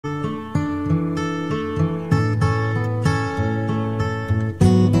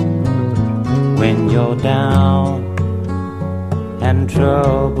when you're down and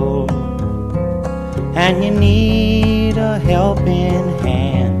troubled, and you need a helping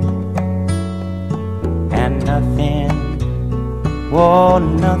hand, and nothing, oh,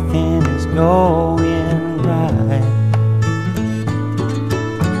 nothing is going right.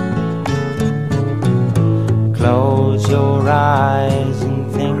 Close your eyes and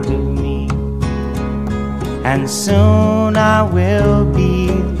think of me, and soon I will be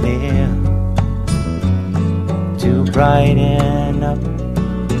there to brighten up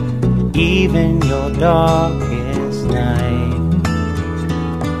even your darkest night.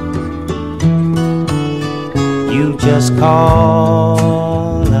 You just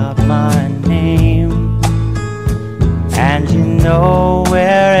call out my name, and you know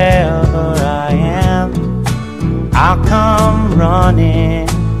wherever I am, I'll come running.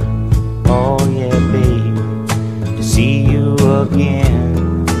 Oh yeah, babe, to see you again.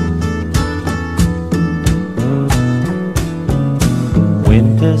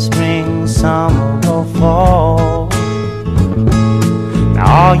 Winter, spring, summer or fall, now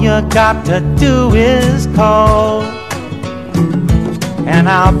all you got to do is call, and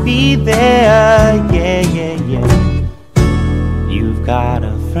I'll be there, yeah, yeah, yeah. You've got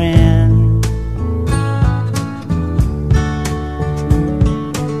a friend.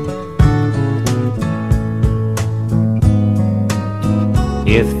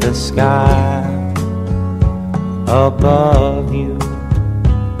 If the sky above you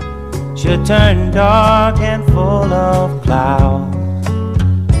should turn dark and full of clouds,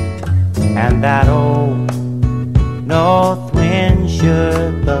 and that old north wind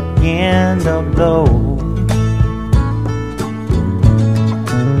should begin to blow,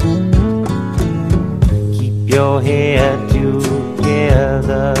 keep your head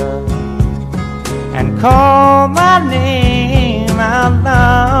together and call my name out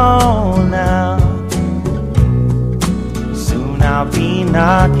loud now. Soon I'll be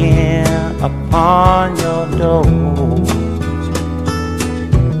knocking upon your door.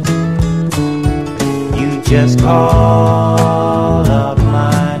 You just call up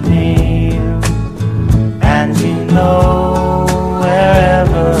my name, and you know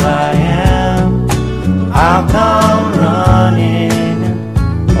wherever I am, I'll come running.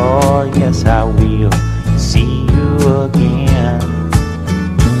 Oh yes, I will see you again.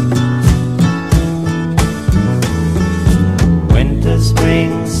 Winter,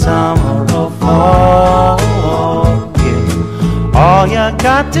 spring, summer or fall, yeah. All you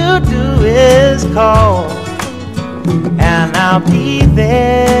got to do is call, and I'll be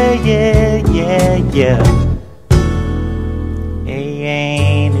there, yeah, yeah, yeah. Hey,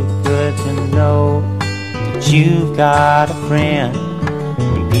 ain't it good to know that you've got a friend?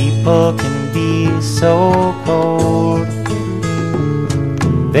 People can be so cold,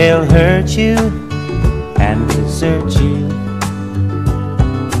 they'll hurt you and desert you.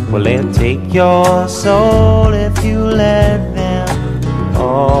 Well, they'll take your soul if you let them.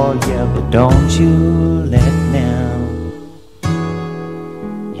 Oh yeah, but don't you let them.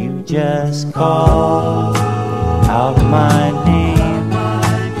 You just call out my name,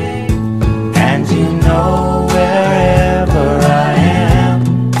 and you know wherever I am,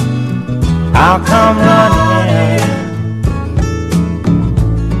 I'll come running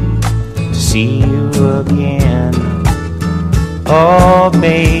to see you again. Oh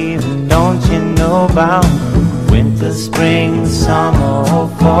baby, don't you know about winter, spring, summer or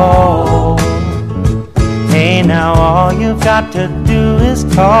fall? Hey, now all you've got to do is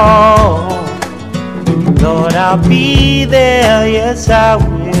call. Lord, I'll be there, yes I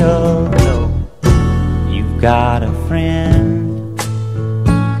will. No, you've got a friend.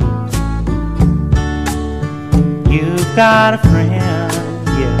 You've got a friend,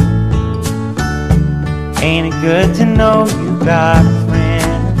 yeah. Ain't it good to know you've got a friend?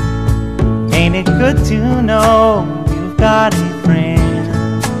 Ain't it good to know you've got a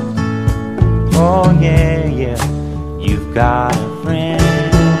friend? Oh yeah, yeah, you've got a friend.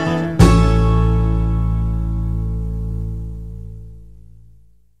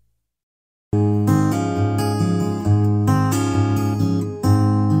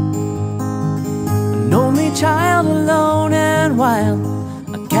 An only child, alone and wild,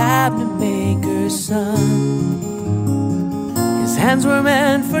 a cabinet maker's son. His hands were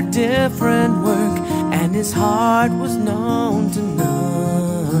meant for different work, and his heart was known to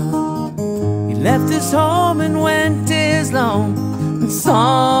none. He left his home and went his lone and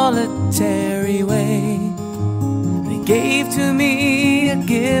solitary way. He gave to me a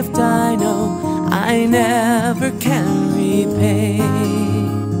gift I know I never can repay.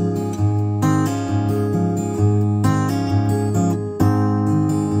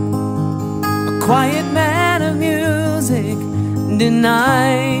 quiet man of music,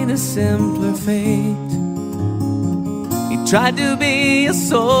 denied a simpler fate. He tried to be a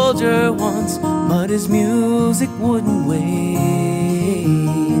soldier once, but his music wouldn't wait.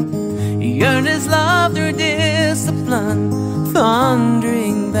 He earned his love through discipline,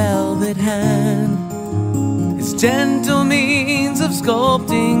 thundering velvet hand. His gentle means of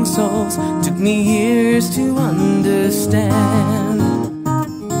sculpting souls took me years to understand.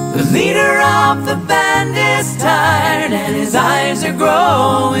 The leader of the band is tired and his eyes are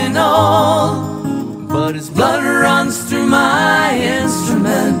growing old, but his blood runs through my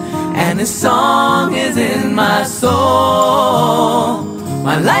instrument and his song is in my soul.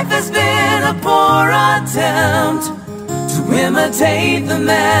 My life has been a poor attempt to imitate the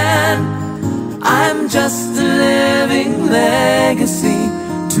man. I'm just a living legacy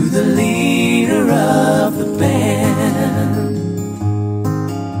to the leader of the band.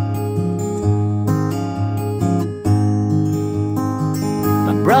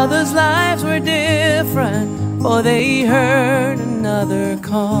 My brothers' lives were different, for they heard another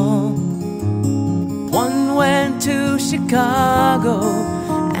call. One went to Chicago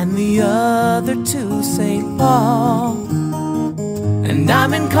and the other to St. Paul. And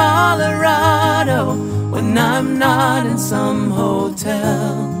I'm in Colorado when I'm not in some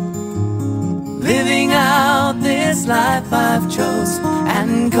hotel, living out this life I've chose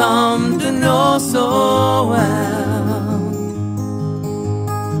and come to know so well.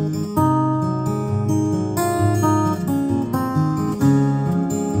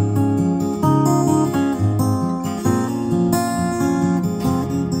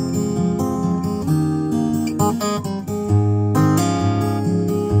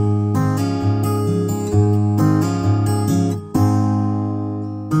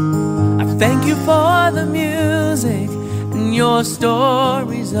 Thank you for the music and your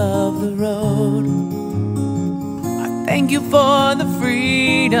stories of the road. I thank you for the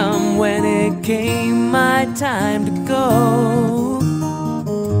freedom when it came my time to go.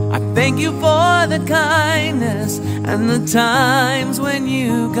 I thank you for the kindness and the times when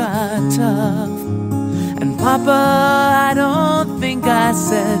you got tough. And Papa, I don't think I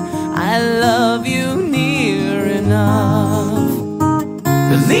said I love you near enough.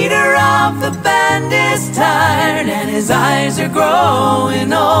 The leader of the band is tired and his eyes are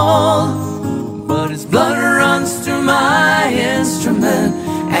growing old, but his blood runs through my instrument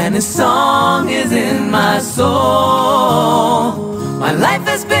and his song is in my soul. My life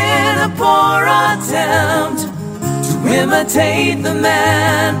has been a poor attempt to imitate the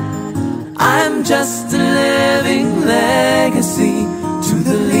man. I'm just a living legacy to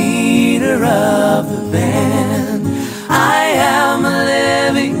the leader of the band. I am a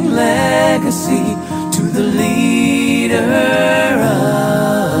living legacy to the leader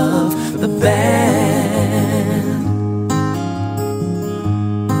of the band.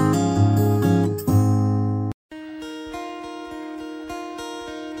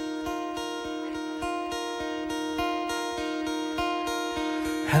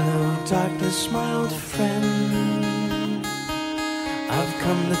 Hello, darkness, my old friend. I've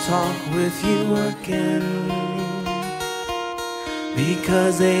come to talk with you again,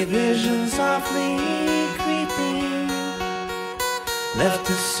 because a vision softly creeping left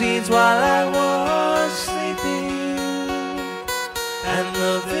its seeds while I was sleeping, and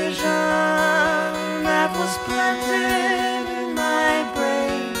the vision that was planted in my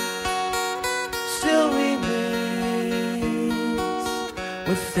brain still remains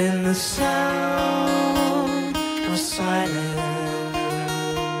within the sound of silence.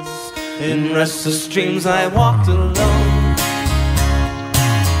 In restless dreams I walked alone.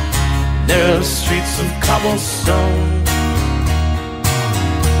 There are streets of cobblestone,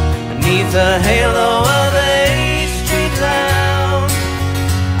 beneath the halo of a street lamp.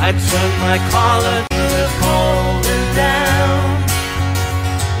 I turned my collar to the cold and down,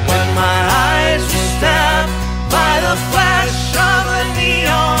 when my eyes were stabbed by the flash of a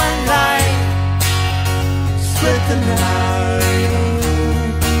neon light. Split the night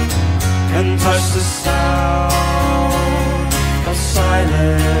and touched the sound of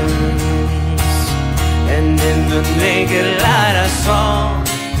silence. And in the naked light I saw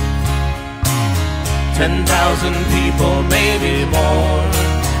 10,000 people, maybe more.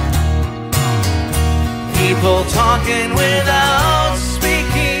 People talking without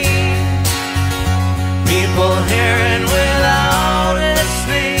speaking, people hearing without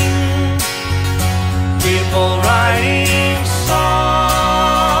listening, people writing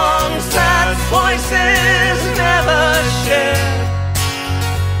songs that voices never shared.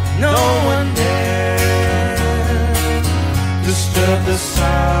 No one dared disturb the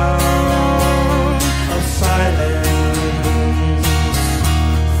sound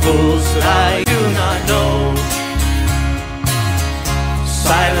fools that I do not know.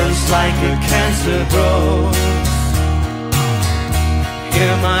 Silence like a cancer grows.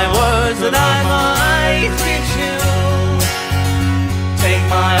 Hear my words that I might reach you. Take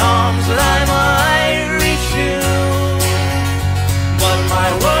my arms that I might reach you. But my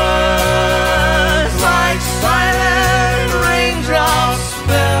words like silent raindrops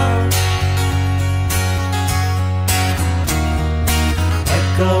fell,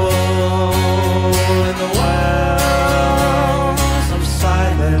 echo in the wells of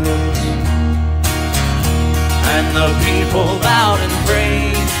silence. And the people bowed and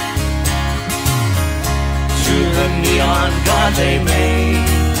prayed to the neon god they made.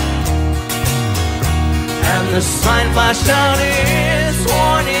 And the sign flashed out its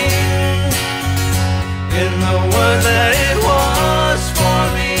warning in the word that it was for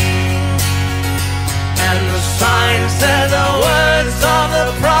me. And the sign said the words of the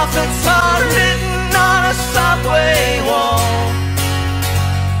prophets are written on a subway wall.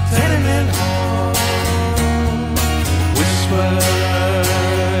 Tenement hall, whispered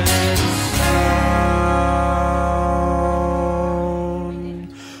sound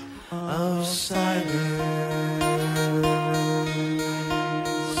of silence.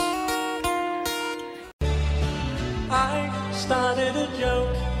 I started a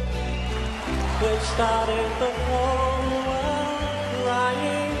joke which started the whole world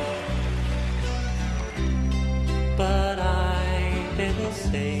crying, but I didn't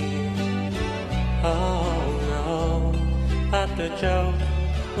say, oh no, that the joke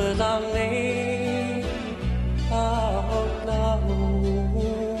was on me. Oh no,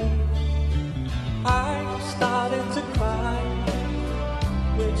 I started to cry,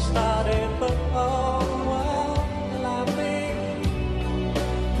 which started the whole world laughing.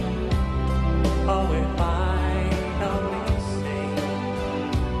 Oh, if I only sing,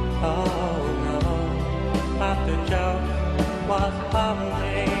 oh no, that the joke was on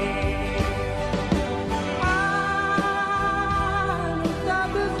me. I looked at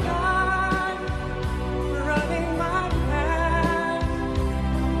the sky, running my hand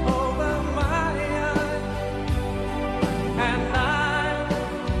over my eyes, and I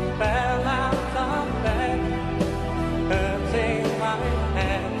fell out of bed, hurting my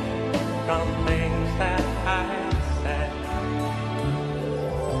head from things that I said,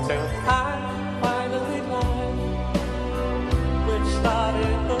 till I finally lied, which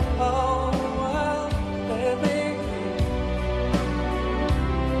started the whole world living.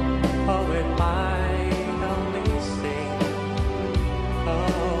 Oh, if I only sing,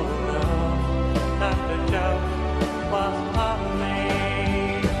 oh no, that the joke was on me.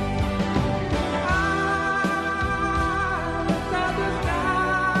 I looked at the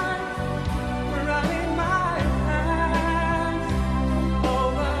sky, running my hands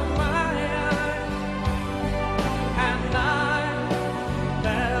over my eyes, and I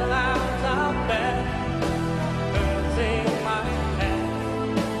fell out of bed, hurting my head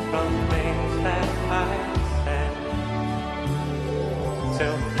from things that I said,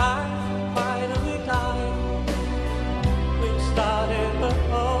 till I finally died, which started the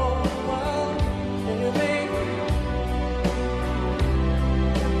whole world living.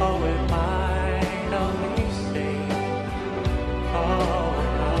 Oh, if I'd only sing, oh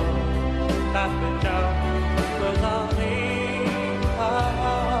no, that the joke was on me.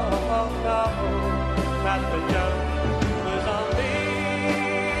 Oh no, that the joke was on me.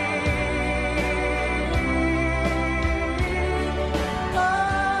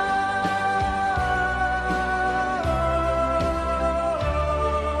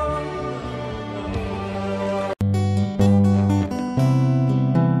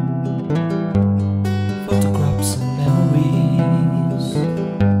 Photographs and memories,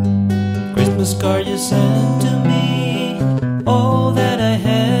 Christmas card you sent to me. All that I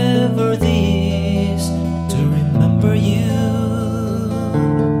have are these to remember you.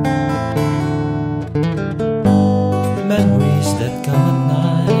 Memories that come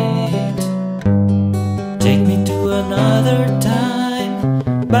at night, take me to another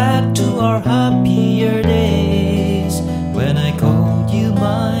time, back to our happier days when I called you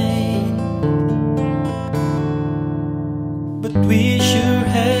mine. But we sure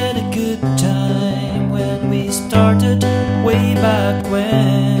had a good time when we started way back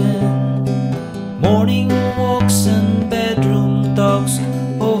when. Morning walks and bedroom talks,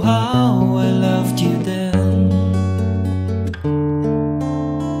 oh how I loved you then.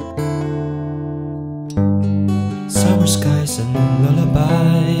 Summer skies and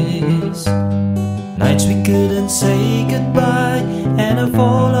lullabies, nights we couldn't say goodbye, and of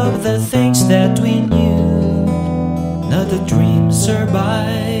all of the things that we knew, not the dreams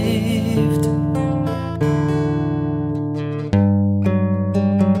survived.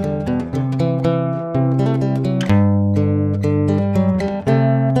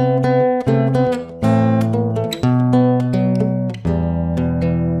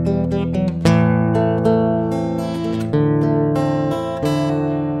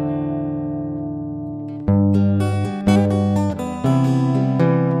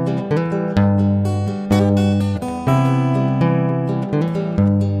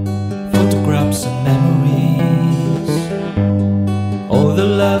 Photographs and memories, all the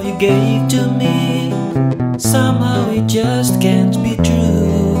love you gave to me, somehow it just can't be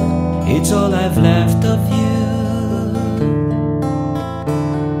true. It's all I've left of you.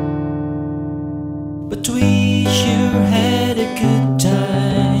 But we sure had a good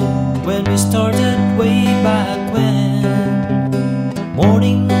time when we started way back when.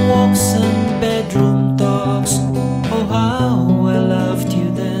 Morning walks and bedroom talks, oh how I loved you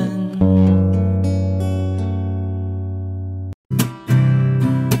then.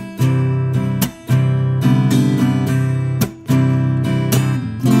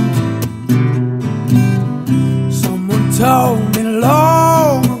 Someone told me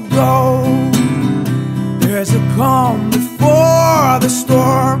long ago, there's a calm before the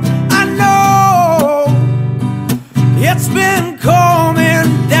storm. I know it's been coming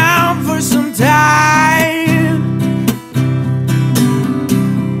down for some time.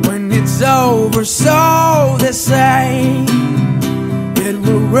 When it's over, so they say, it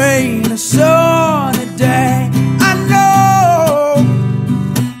will rain a sunny day. I know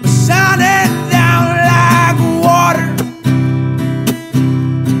we're sounding down like water,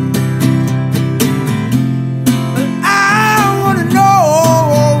 but I wanna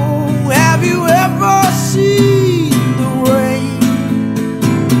know, have you ever seen the rain?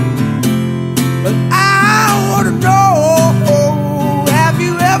 But I wanna know, have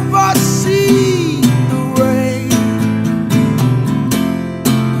you ever seen the rain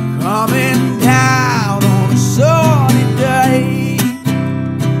coming down on a sunny day?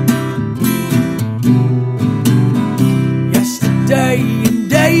 Yesterday and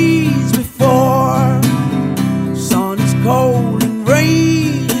days before, sun is cold and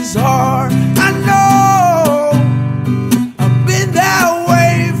rain is hard. I know I've been that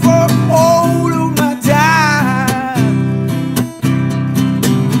way for all of my time,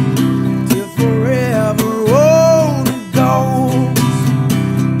 till forever only goes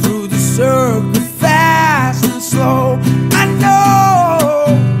through the circle fast and slow. I know,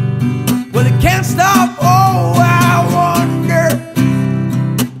 well it can't stop. Oh, I wonder,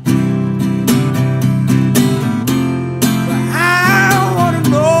 but I wanna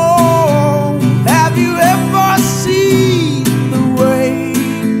know, have you ever seen the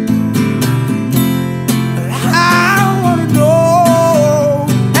rain? But I wanna know,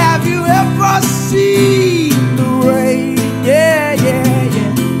 have you ever seen the rain? Yeah, yeah,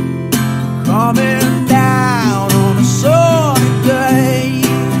 yeah, coming down on a sunny day.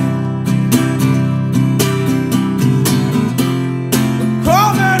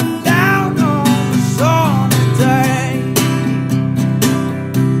 Coming down on a sunny day.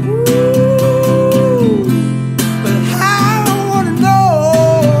 Ooh, but I wanna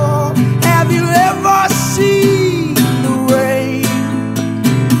know, have you ever seen the rain?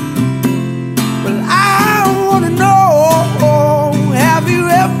 But I wanna know, have you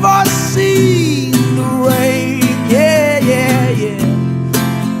ever seen the rain? Yeah, yeah, yeah,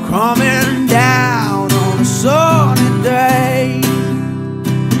 coming down on a sunny day.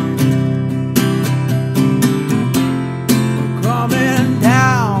 Coming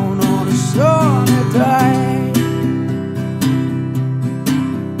down on a sunny day.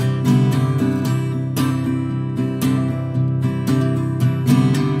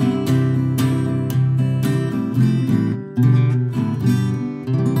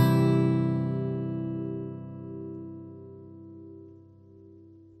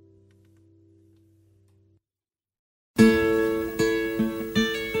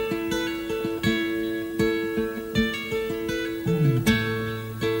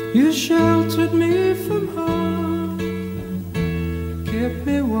 You sheltered me from harm, kept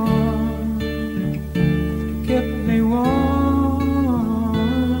me warm, kept me warm.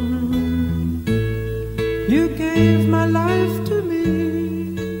 You gave my life to me,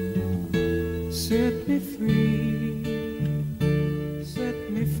 set me free, set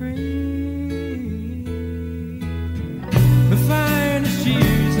me free. The finest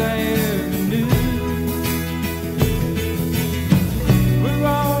years I ever knew were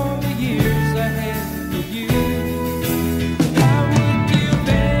all the years I had with you. I would give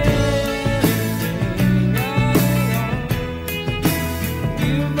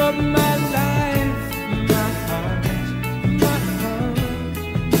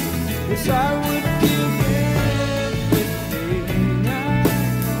 'cause I would give everything I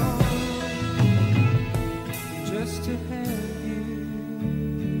own just to have you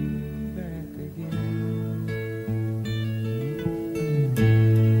back again.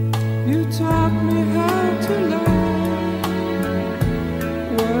 You taught me how to love,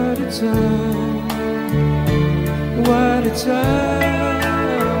 what it's all, what it's all.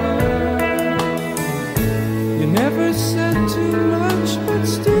 You never said too much, but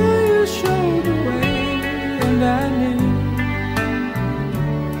still you showed the way, and I knew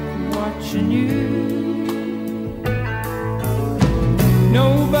watching you.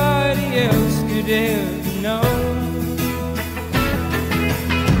 Nobody else could ever know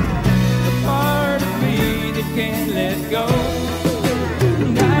the part of me that can't let go.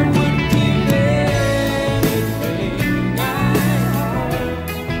 And I would give everything I own,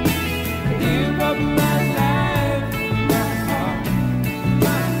 give up my life, my heart,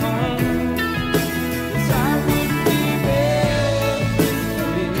 my home. 'Cause I would give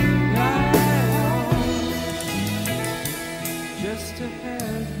everything I own just to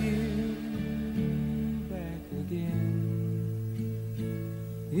have you back again.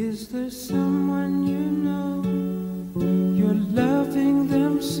 Is there someone you know, you're loving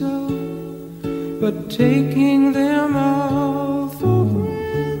them so, but taking them all for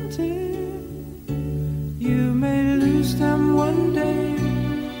granted? You may lose them one day,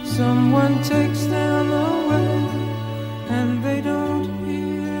 someone takes them away, and they don't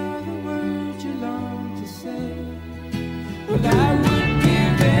hear the words you long to say. Well, I would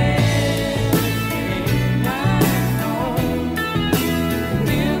give everything I own,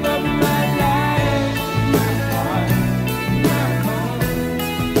 give up my life, my heart, my home.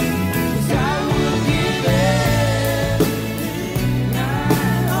 'Cause I would give everything I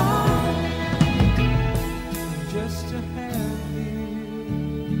own just to have you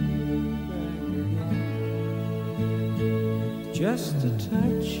back again, just to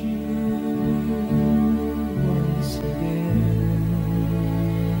touch you once again.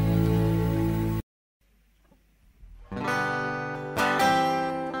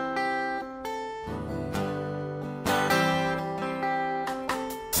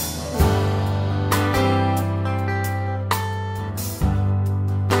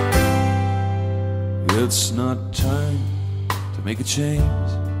 It's not time to make a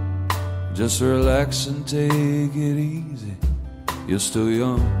change. Just relax and take it easy. You're still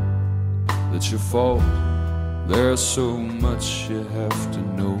young, that's your fault. There's so much you have to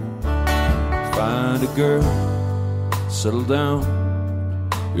know. Find a girl, settle down.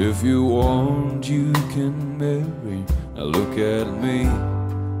 If you want, you can marry. Now look at me,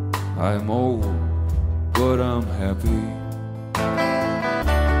 I'm old, but I'm happy.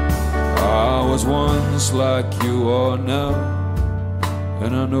 I was once like you are now,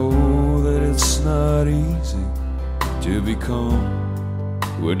 and I know that it's not easy to become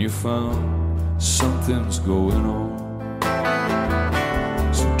when you found something's going on.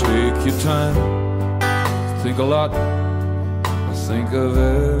 So take your time, think a lot, think of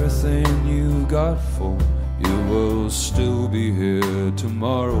everything you got for. You will still be here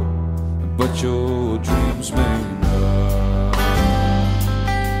tomorrow, but your dreams may not.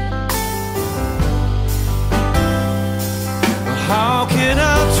 How can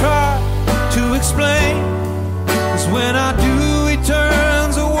I try to explain? 'Cause when I do, he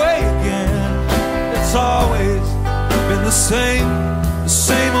turns away again. It's always been the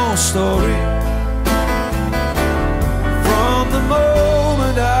same old story. From the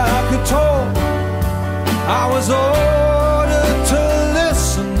moment I could talk, I was ordered to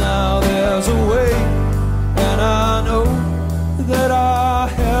listen. Now there's a way, and I know that I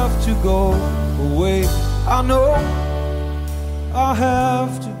have to go away. I know I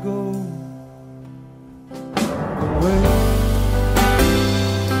have to go away.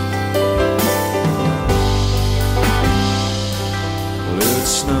 Well,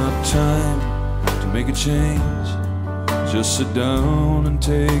 it's not time to make a change. Just sit down and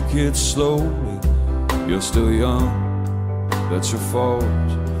take it slowly. You're still young, that's your fault.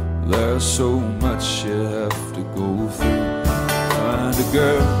 There's so much you have to go through. Find a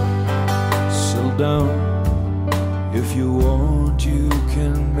girl, settle down. If you want, you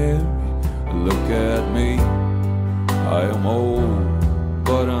can marry. Look at me, I am old,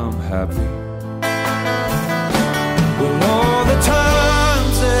 but I'm happy. Well, all the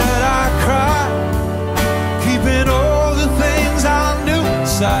times that I cried, keeping all the things I knew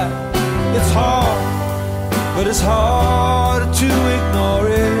inside, it's hard, but it's hard to ignore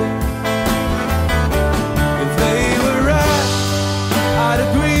it. If they were right, I'd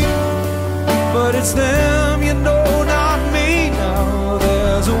agree, but it's them, you know, not me. Now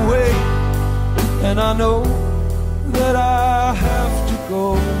there's a way, And I know that I have to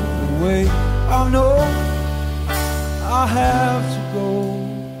go away. I know I have to go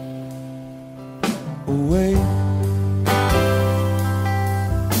away.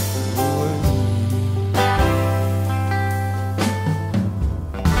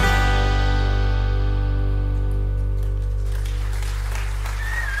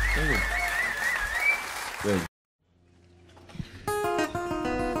 Good.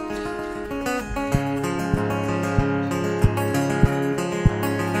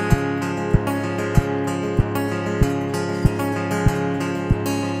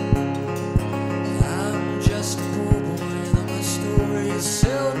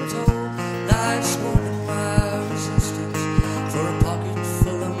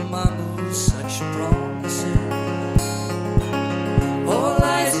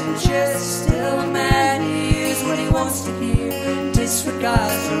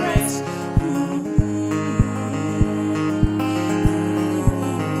 Disregards the race.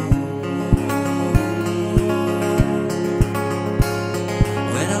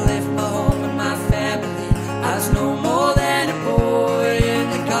 When I left my home and my family, I was no more than a boy in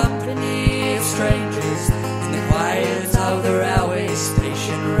the company of strangers, in the quiet of the railway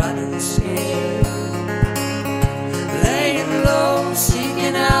station, running scared, laying low,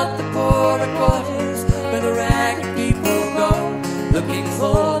 seeking out the border quarters where the ragged people go, looking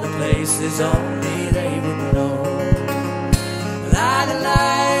for the places only they would know. La la la,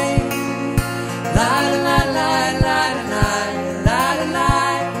 la la la la la la la la la,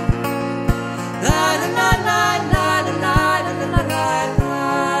 la la la la la la la la la.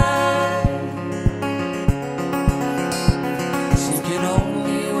 Seeking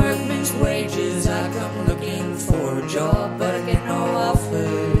only workmen's wages, I come looking for a job, but I get no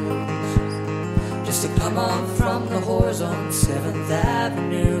offers. Just to come on from the whores on 7th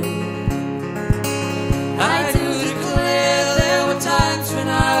Avenue. I do declare there were times when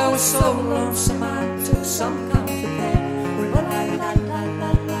I was so lonesome I took some comfort there. La la la la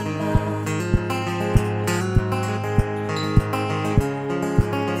la la la.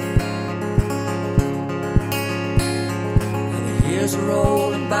 And the years are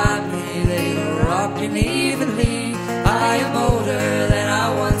rolling by me, they are rocking evenly. I am older than I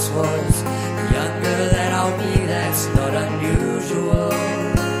once was, younger than I'll be, that's not unusual.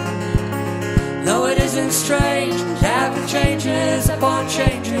 No, it isn't strange, after changes upon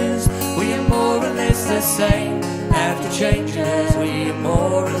changes, we are more or less the same. After changes, we are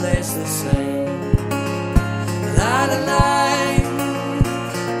more or less the same. La la la,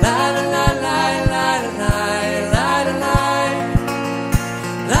 la la la la la la la la la,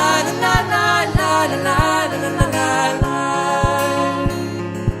 la la la la la la la la la.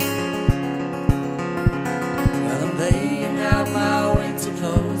 My winter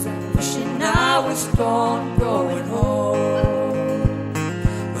clothes, wishing I was gone, going home,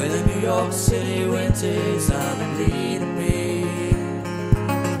 where the New York City winters are leading me,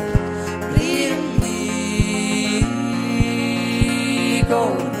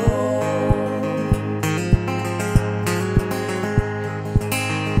 going home.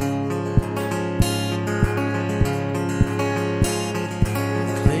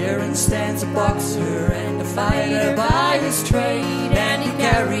 Clearing stands a boxer and a fighter by his trade, and he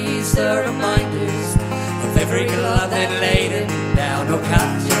carries the reminders of every glove that laid him down or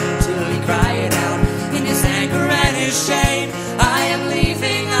cut him till he cried out in his anger and his shame. I am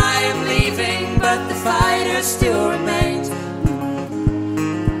leaving, but the fighter still remains.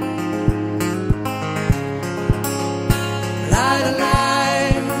 La la la,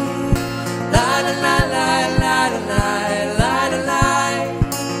 la la la la la la la la la.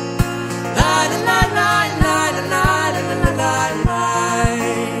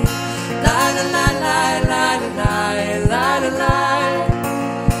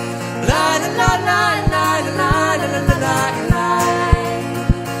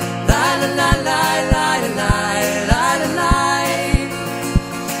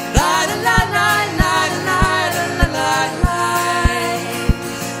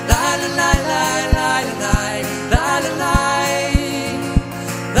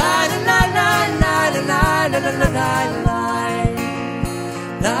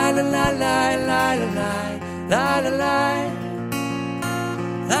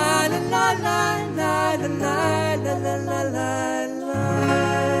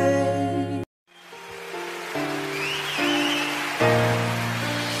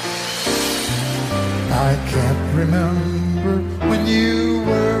 I can't remember when you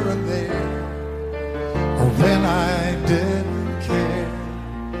weren't there, or when I didn't care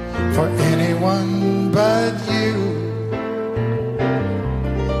for anyone but you.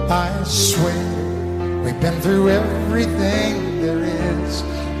 I swear We've been through everything there is.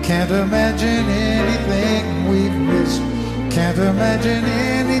 Can't imagine anything we've missed. Can't imagine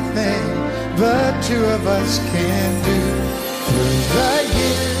anything the two of us can do. Through the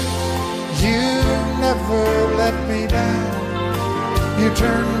years, you never let me down. You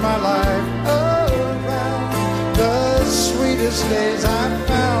turned my life around. The sweetest days I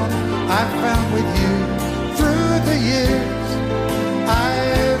found with you. Through the years,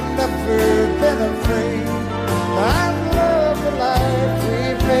 I've never been afraid. I love the life we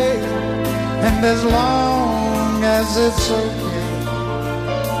made, and as long as it's okay,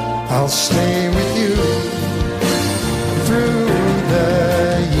 I'll stay with you through the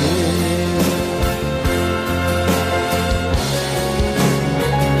years.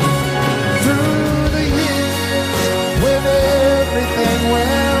 Through the years, when everything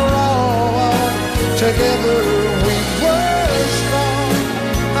went wrong, together we were strong.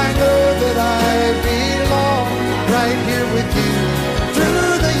 I know that I belong right here with you.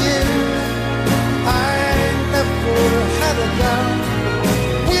 Through the years, I never had a doubt.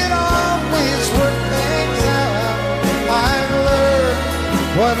 We'd always work things out. I've learned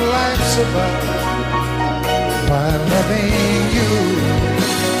what life's about by loving you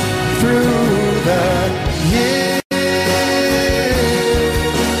through the years.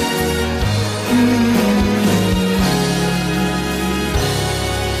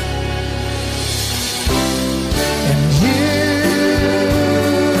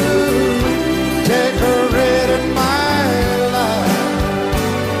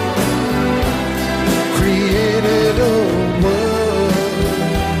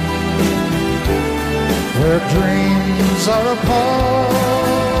 Dreams are apart.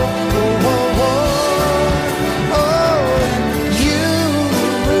 Oh, oh, oh, oh. You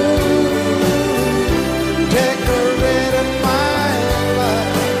decorated my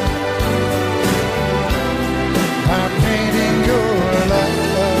life by painting your love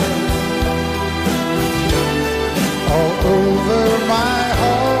all over my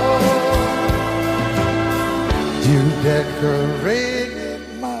heart. You decorated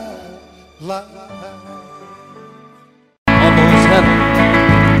my life.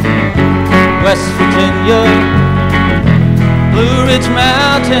 West Virginia, Blue Ridge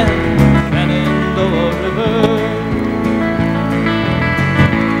Mountain, Shenandoah River.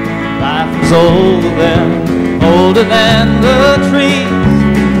 Life was old then, older than the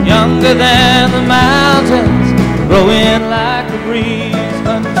trees, younger than the mountains, growing like a breeze.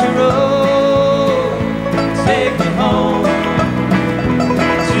 Country road, take me home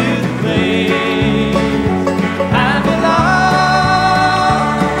to the place I belong.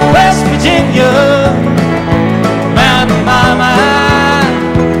 West Virginia, mountain mama,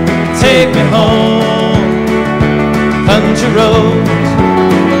 take me home. Country roads,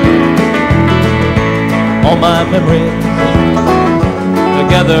 all my memories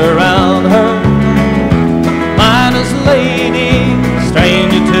together around her. Miner's lady,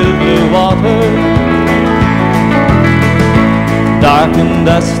 stranger to blue water. Dark and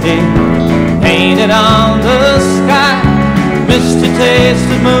dusty, painted on the sky. Misty taste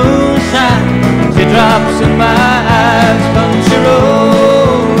of moonshine, teardrops in my eyes. Country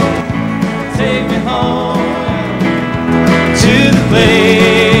road, take me home to the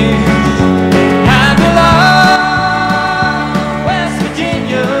place I belong. West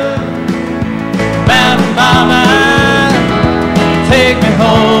Virginia, mountain mama, take me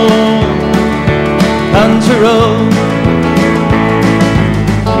home. Country road,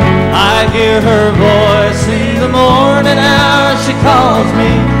 I hear her voice in the morning hour. She calls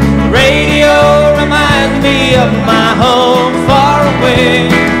me. Radio reminds me of my home far away.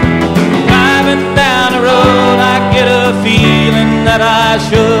 Driving down the road, I get a feeling that I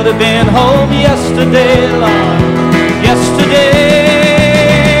should have been home yesterday, Lord, yesterday.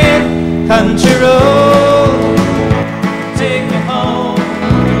 Country road, take me home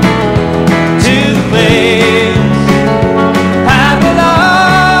to the place I belong.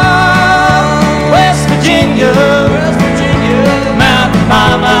 West Virginia, mountain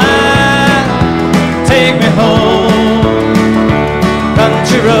mama, take me home.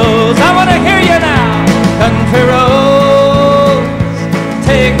 Country roads, I want to hear you now. Country roads,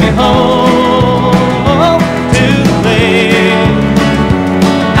 take me home to the place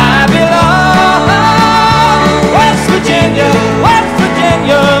I belong. West Virginia,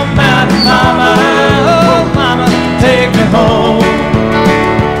 mountain mama, oh mama, take me home.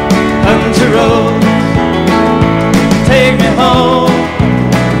 Country roads, take me home.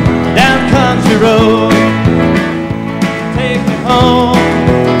 Down country road, take me home.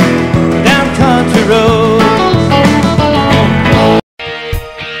 Down country road.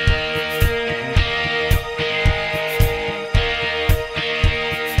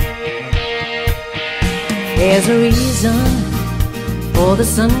 There's a reason for the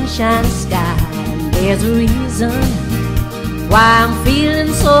sunshine sky, and there's a reason why I'm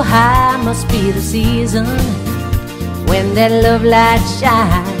feeling so high. Must be the season when that love light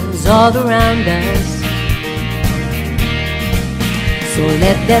shines all around us. So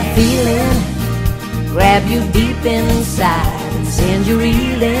let that feeling grab you deep inside and send you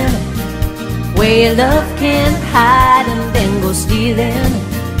reeling where your love can't hide, and then go stealing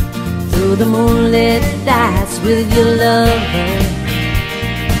through the moonlit nights with your lover.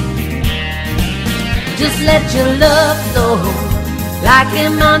 Just let your love flow like a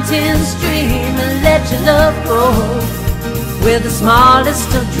mountain stream, and let your love grow with the smallest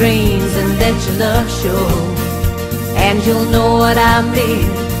of dreams, and let your love show, and you'll know what I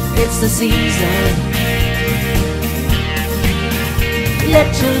mean. It's the season. Let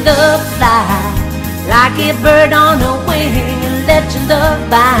your love fly like a bird on a wing, and let your love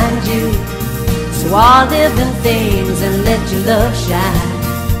bind you to all living things, and let your love shine,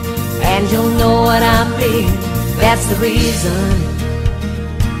 and you'll know what I mean. That's the reason.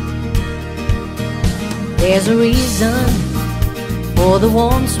 There's a reason for the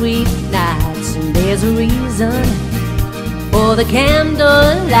warm sweet nights, and there's a reason for the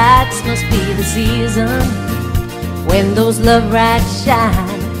candle lights. Must be the season when those love lights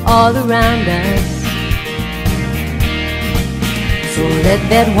shine all around us. So let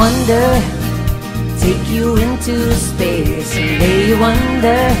that wonder take you into space, and lay you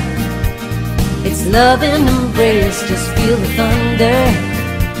under its love and embrace. Just feel the thunder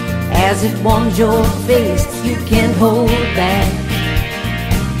as it warms your face. You can't hold back.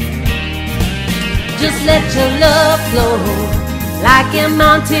 Just let your love flow like a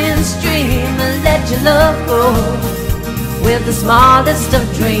mountain stream, and let your love grow with the smallest of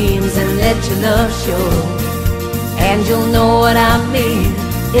dreams, and let your love show, and you'll know what I mean.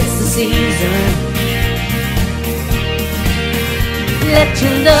 It's the season. Let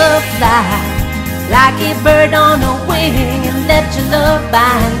your love fly like a bird on a wing, and let your love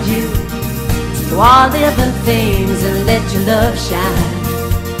bind you to all living things, and let your love shine,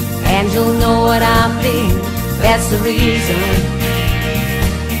 and you'll know what I mean. That's the reason.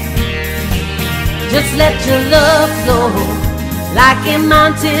 Just let your love flow like a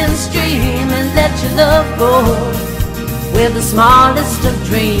mountain stream, and let your love grow with the smallest of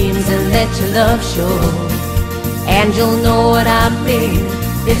dreams, and let your love show, and you'll know what I mean.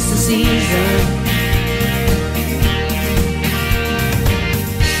 It's the season.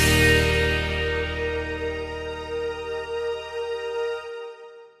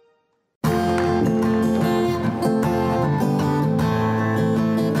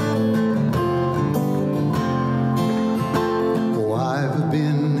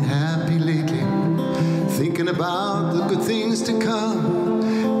 About the good things to come,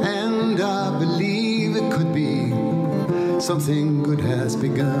 and I believe it could be something good has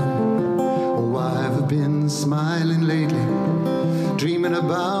begun. Oh, I've been smiling lately, dreaming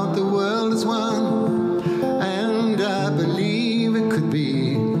about the world as one, and I believe it could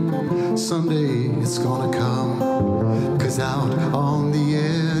be someday it's gonna come. 'Cause out on the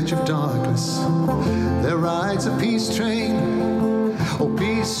edge of darkness there rides a peace train. Oh,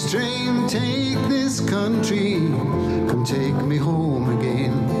 peace train, take this country, come take me home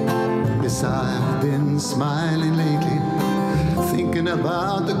again. Yes, I've been smiling lately, thinking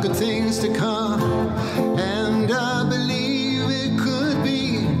about the good things to come, and I believe it could be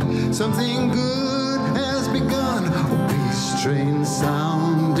something good has begun. Oh, peace train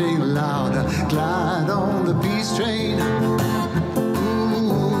sounding louder, glide on the peace train.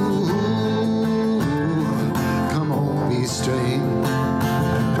 Ooh, come on, peace train.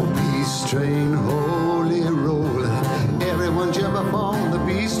 Train, holy roll, everyone jump up on the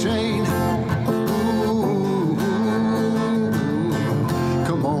peace train. Ooh,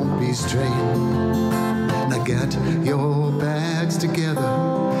 come on, peace train. Now get your bags together,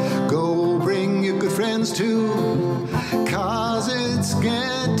 go bring your good friends too, 'cause it's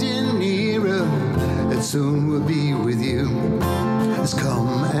getting nearer, and soon we'll be with you. Let's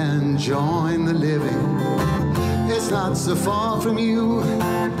come and join the living, it's not so far from you,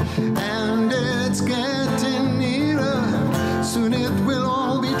 and it's getting nearer, soon it will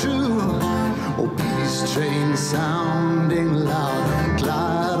all be true. Oh, peace train sounding louder,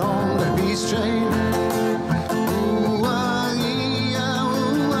 glide on the peace train. Ooh, yeah,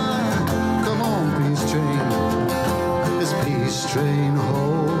 ooh, come on, peace train. This peace train,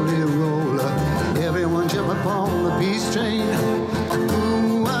 holy roller, everyone jump upon the peace train.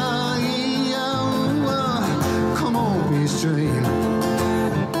 Ooh, yeah, ooh, come on, peace train.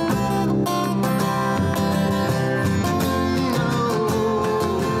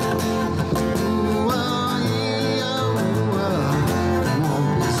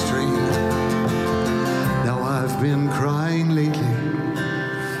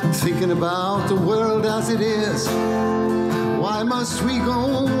 thinking about the world as it is. Why must we go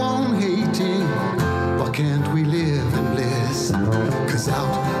on hating? Why can't we live in bliss? 'Cause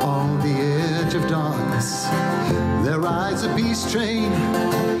out on the edge of darkness there rides a peace train.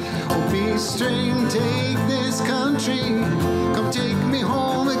 Oh, peace train, take this country, come take me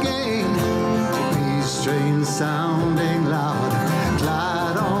home again. Oh, peace train sounding loud,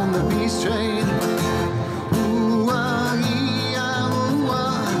 glide on the peace train.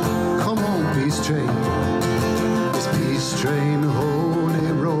 Train. This peace train,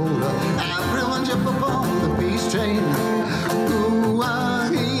 holy roller, everyone jump upon the peace train. Ooh, ah,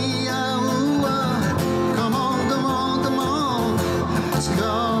 ooh, ah. Come on, come on, come on. Let's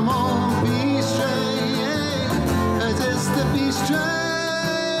come on, peace train. It is the peace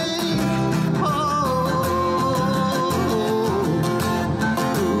train. Oh,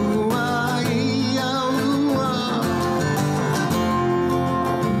 ooh, ah, ooh, ah.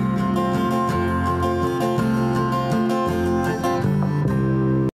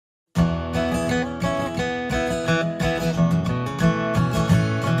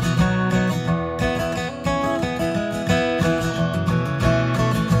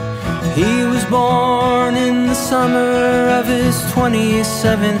 He was born in the summer of his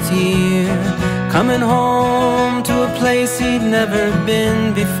 27th year, coming home to a place he'd never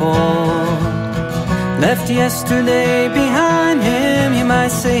been before. Left yesterday behind him, you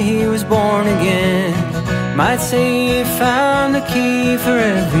might say he was born again. Might say he found the key for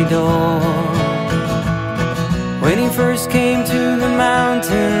every door. When he first came to the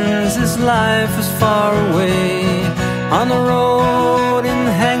mountains, his life was far away, on the road and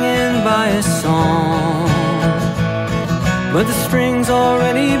hanging by a song. But the string's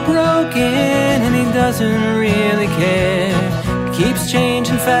already broken and he doesn't really care. It keeps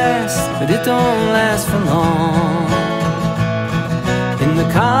changing fast, but it don't last for long. In the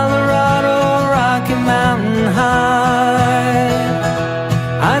Colorado Rocky Mountain High,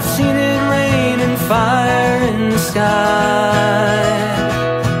 I've seen it rain and fire in the sky.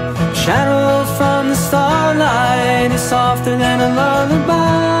 Shadow from the starlight is softer than a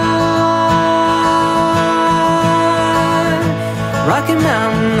lullaby. Rocky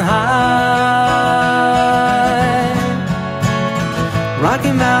Mountain High,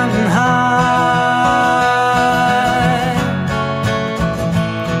 Rocky Mountain High.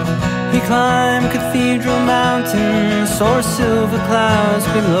 He climbed Cathedral Mountain, saw silver clouds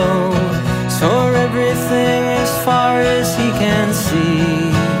below, saw everything as far as he can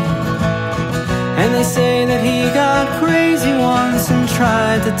see. And they say that he got crazy once and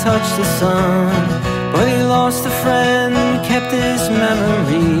tried to touch the sun, but he lost a friend and kept his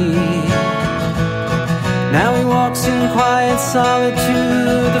memory. Now he walks in quiet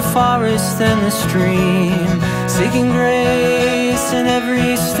solitude, the forest and the stream, seeking grace in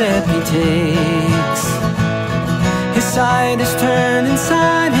every step he takes. His sight is turned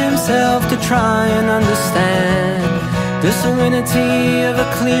inside himself to try and understand the serenity of a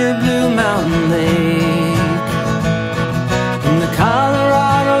clear blue mountain lake. In the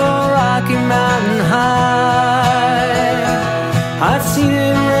Colorado Rocky Mountain High, I've seen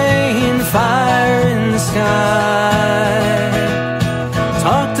it rain fire in the sky.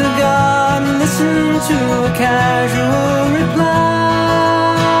 Talk to God and listen to a casual reply.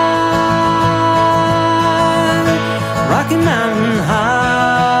 Rocky Mountain High,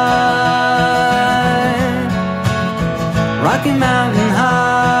 Rocky Mountain High.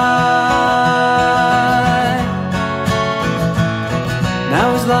 Now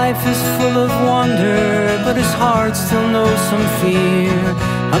his life is full of wonder, but his heart still knows some fear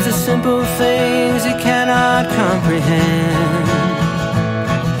of the simple things he cannot comprehend.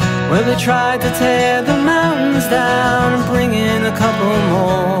 Well, they tried to tear the mountains down and bring in a couple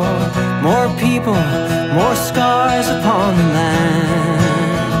more people, more scars upon the land.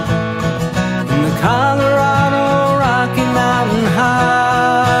 In the Colorado Rocky Mountain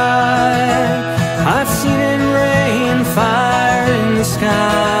High, I've seen it rain fire in the sky.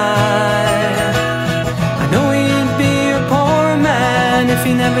 I know he'd be a poor man if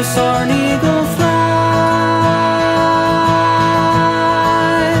he never saw an eagle fly.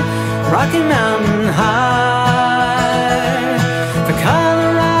 Rocky Mountain High, the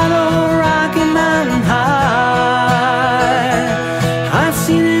Colorado Rocky Mountain High, I've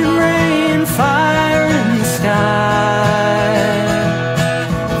seen it rain fire in the sky.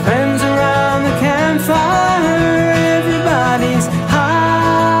 Friends around the campfire, everybody's high.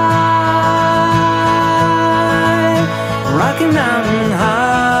 Rocky Mountain High.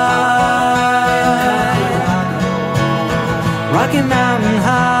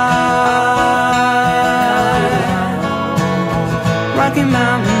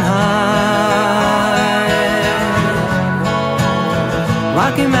 Mountain High,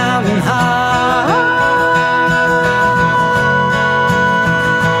 Rocky Mountain High.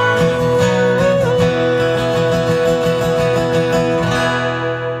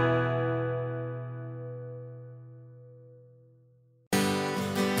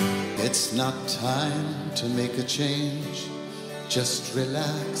 It's not time to make a change. Just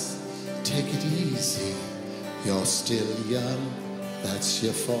relax, take it easy. You're still young, that's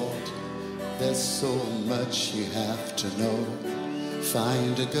your fault. There's so much you have to know.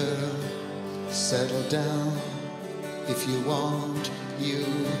 Find a girl, settle down. If you want, you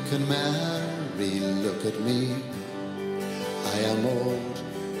can marry. Look at me, I am old,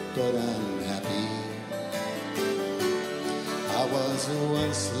 but I'm happy. I was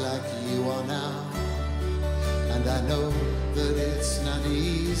once like you are now, and I know that it's not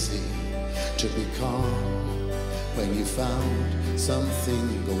easy to be calm when you found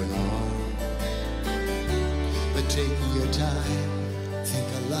something going on. But take your time, think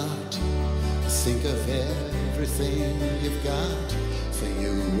a lot, think of everything you've got, for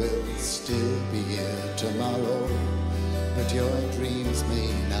you will still be here tomorrow, but your dreams may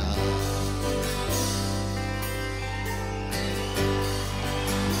not.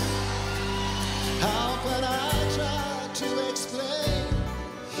 How could I try to explain?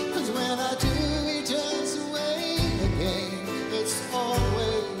 'Cause when I do, he turns away again. It's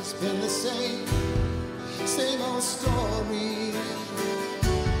always been the same old story.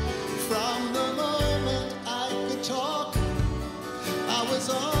 From the moment I could talk, I was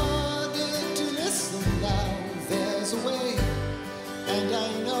ordered to listen. Now there's a way, and I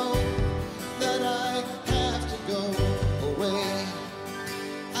know that I have to go away.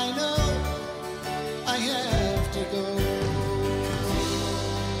 I know I have to go.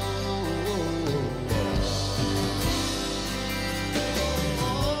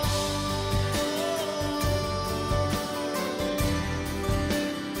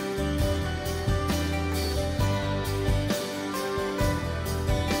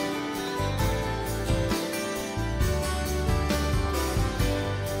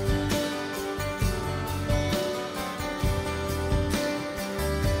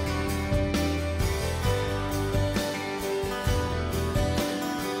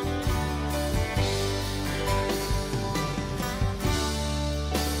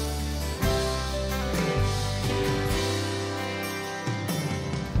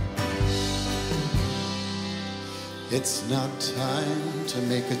 It's not time to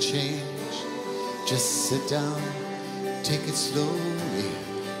make a change. Just sit down, take it slowly.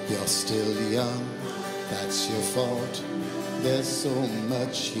 You're still young, that's your fault. There's so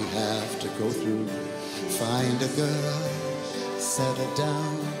much you have to go through. Find a girl, settle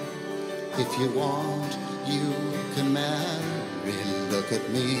down. If you want, you can marry. Look at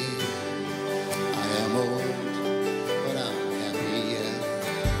me, I am old, but I'm happy.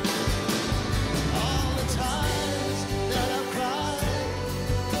 All the times that I cried,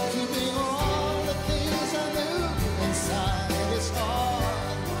 keeping all the things I knew inside. It's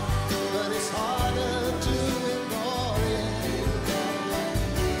hard, but it's harder to ignore it.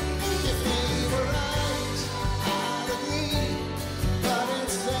 If they were right, I'd agree, but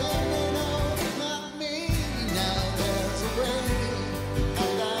instead they know not me. Now there's a way,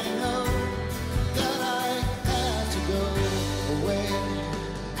 and I know that I have to go away.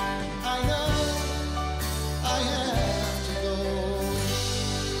 I know I have to go.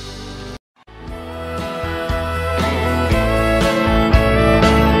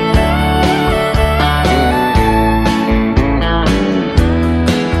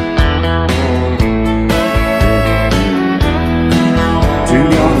 Two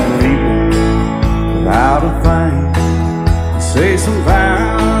young people without a thing, say some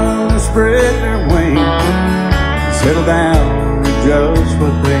vows, spread their wings, settle down with just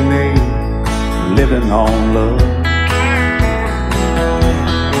what they need, living on love.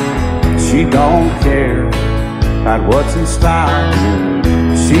 She don't care about what's in style,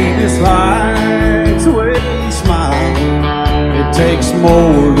 she just likes the way he smiles. It takes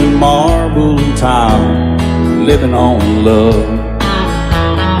more than marble and tile, living on love.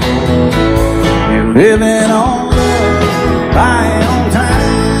 You're living on love, buying on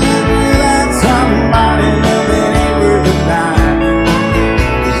time, without somebody loving ain't worth a dime.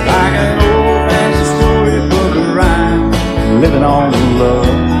 It's like an old-fashioned storybook of rhyme, living on love.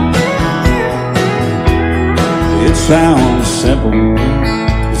 It sounds simple,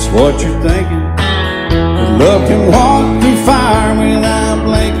 it's what you're thinking, but love can walk through fire without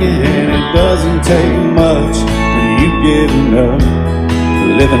blinking, and it doesn't take much when you get enough,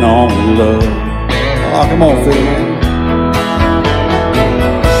 living on love. Oh, come on, Phil, man.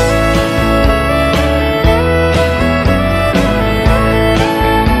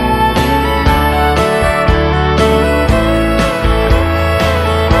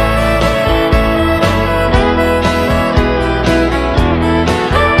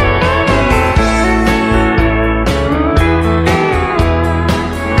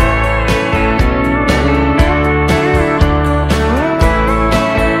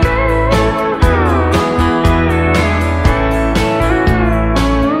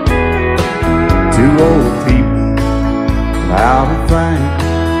 Two old people without a thing,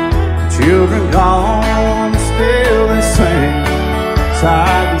 children gone, still they sing,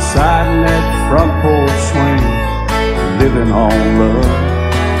 side by side in that front porch swing, living on love.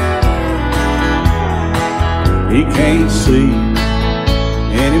 He can't sleep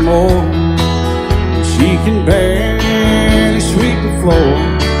anymore, she can barely sweep the floor.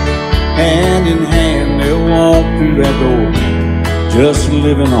 Hand in hand they'll walk through that door, just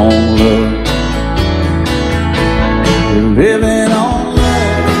living on love. They're living on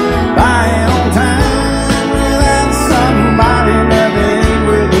love, buying on time, without somebody that ain't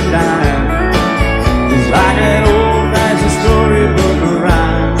worth a dime. It's like that old-fashioned storybook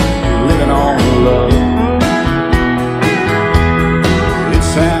rhyme, living on love. It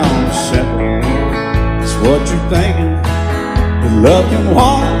sounds simple, it's what you're thinking. But love can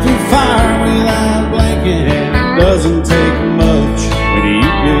walk through fire without blinking, and it doesn't take much when you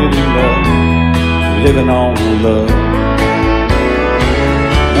get in love, living on love.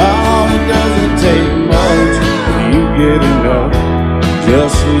 Oh, it doesn't take much when you get in love,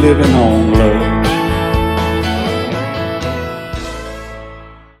 just living on love.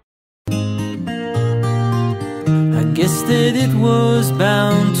 I guess that it was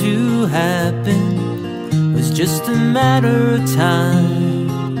bound to happen, was just a matter of time.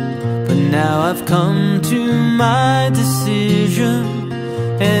 But now I've come to my decision,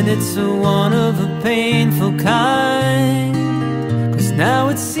 and it's a one of a painful kind. 'Cause now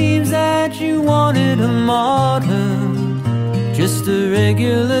it seems that you wanted a martyr, just a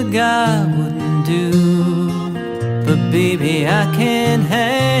regular guy wouldn't do. But baby, I can't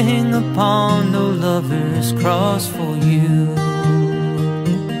hang upon no lover's cross for you.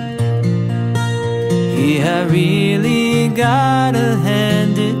 Yeah, I really gotta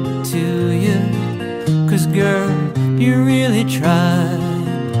hand it to you, 'cause girl, you really tried.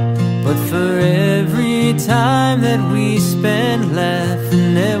 But for every time that we spent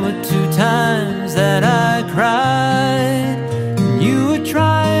laughing, there were 2 times that I cried. And you were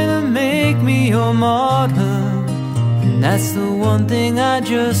trying to make me your martyr, and that's the one thing I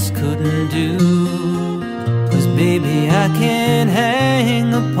just couldn't do. 'Cause baby, I can't hang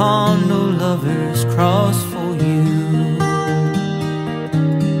upon no lover's cross for you.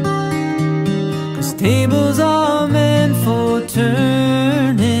 'Cause tables are meant for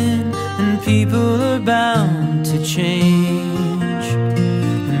turning, and people are bound to change,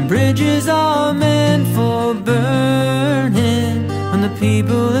 and bridges are meant for burning, when the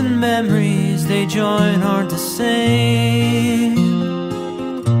people and memories they join aren't the same.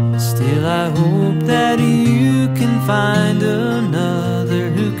 Still I hope that you can find another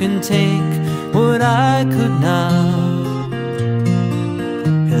who can take what I could not.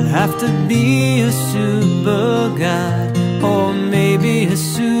 He'll have to be a super guy, or maybe a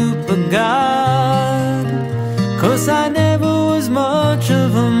super god. 'Cause I never was much of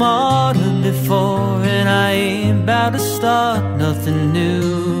a martyr before, and I ain't about to start nothing new.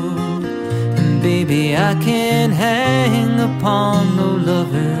 And baby, I can't hang upon no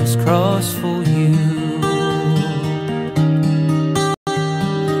lover's cross for you.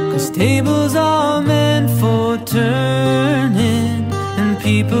 'Cause tables are meant for turning, and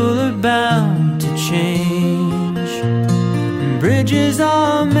people are bound to change, and bridges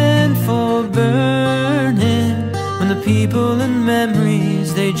are meant for burning, when the people and memories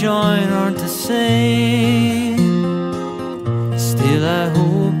they join aren't the same. Still I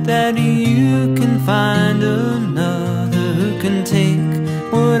hope that you can find another who can take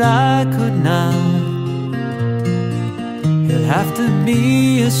what I could not. He'll have to be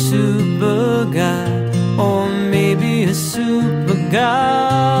a super guy, or maybe a super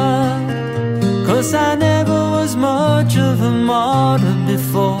god. 'Cause I never was much of a martyr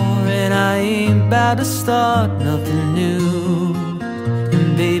before, and I ain't about to start nothing new. And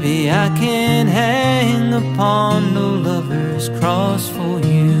baby, I can't hang upon no lover's cross for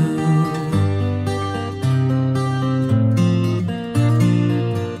you.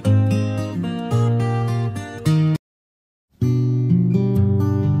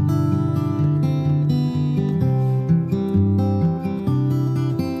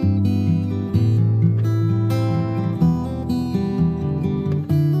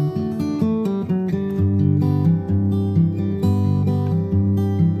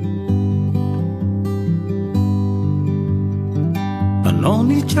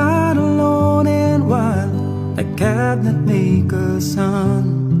 Only child alone and wild, a cabinet maker's son.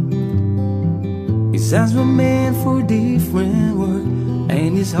 His hands were meant for different work,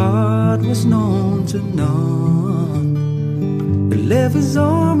 and his heart was known to none. He left his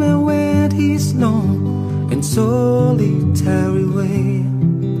home and went his lone and solitary way,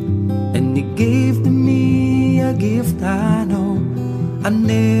 and and he gave to me a gift I know I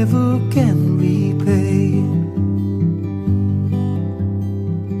never can repay.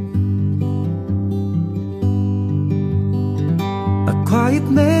 A quiet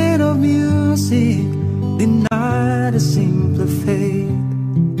man of music, denied a simpler fate.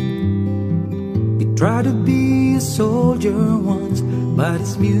 He tried to be a soldier once, but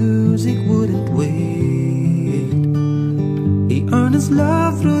his music wouldn't wait. He earned his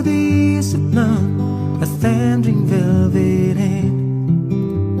love through discipline, a thundering velvet hand.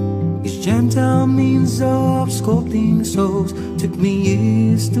 His gentle means of sculpting souls took me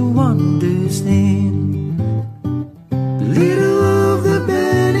years to understand. The leader of the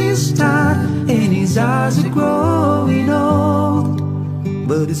band is tired and his eyes are growing old,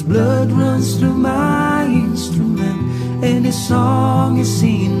 but his blood runs through my instrument and his song is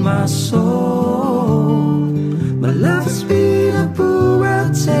in my soul. My love has been a poor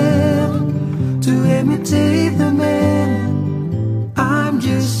attempt to imitate the man. I'm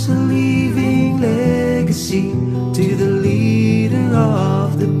just a living legacy to the leader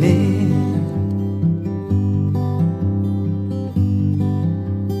of the band.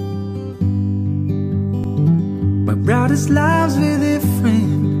 My brother's lives were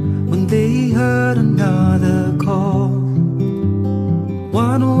different when they heard another call.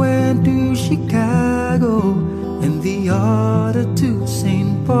 One went to Chicago and the other to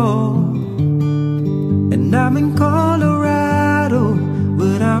St. Paul. And I'm in Colorado,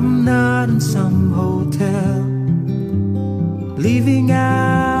 but I'm not in some hotel, living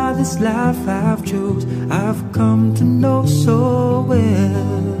out this life I've chose, I've come to know so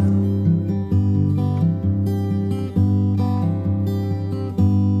well.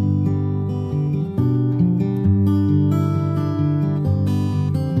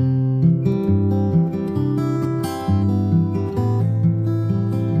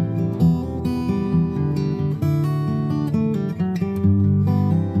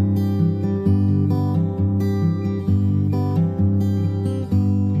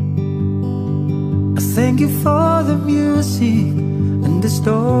 Thank you for the music and the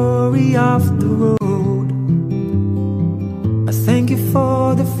story of the road. I thank you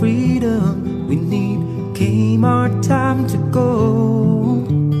for the freedom we need, came our time to go.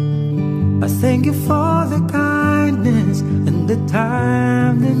 I thank you for the kindness and the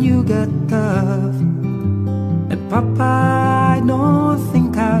time that you got tough. And Papa, I don't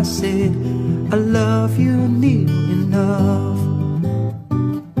think I said I love you near enough.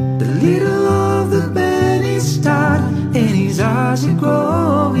 The leader of the band is tired and his eyes are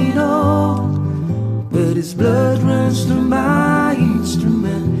growing old, but his blood runs through my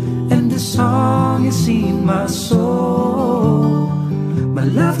instrument and the song is in my soul. My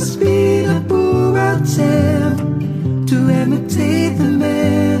love has been a poor attempt to imitate the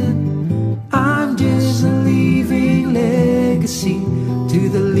man. I'm just a living legacy to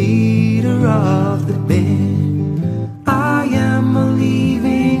the leader of the band. I am a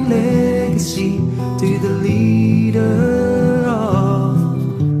living legacy to the leader of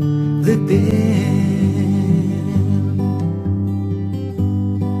the band.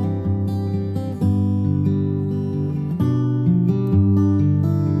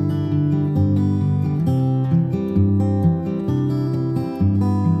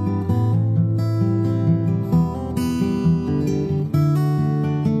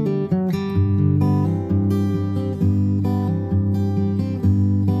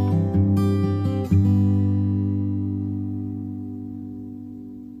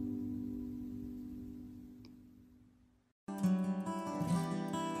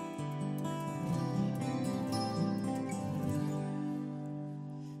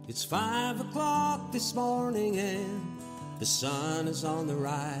 It's 5 o'clock this morning and the sun is on the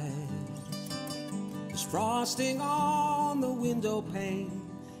rise. There's frosting on the window pane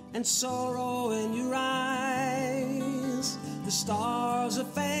and sorrow in your eyes. The stars are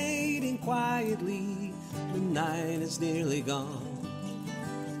fading quietly, the night is nearly gone.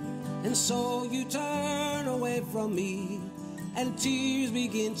 And so you turn away from me and tears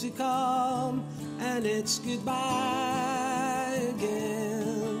begin to come, and it's goodbye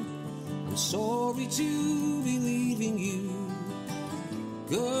again. I'm sorry to be leaving you,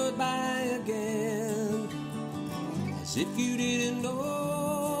 goodbye again. As if you didn't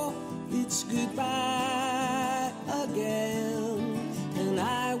know, it's goodbye again. And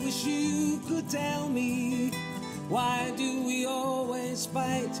I wish you could tell me, why do we always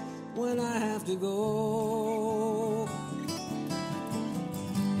fight when I have to go?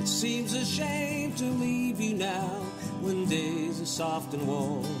 It seems a shame to leave you now when days are soft and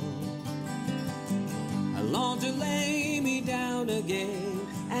warm. I long to lay me down again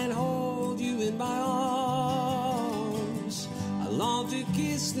and hold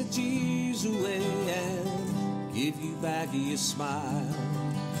kiss the tears away and give you back your smile.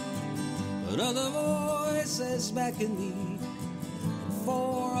 But other voices beckon me, and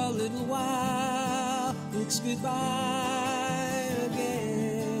for a little while it's goodbye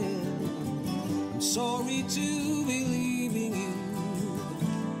again. I'm sorry to be leaving you,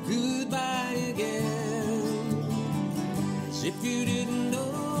 goodbye again. As if you didn't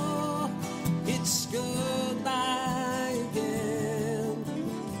know, it's goodbye again.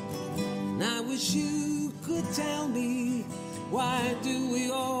 And I wish you could tell me, why do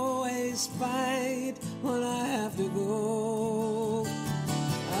we always fight when I have to go?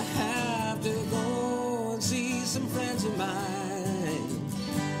 I have to go and see some friends of mine,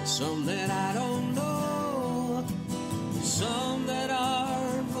 some that I don't know, some that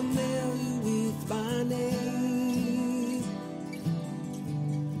are familiar with my name.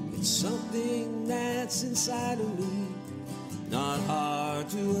 It's something that's inside of me, not hard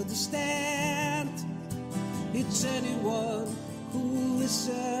to understand. It's anyone who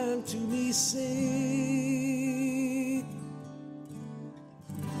listens to me sing.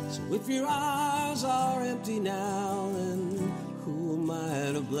 So if your eyes are empty now, then who am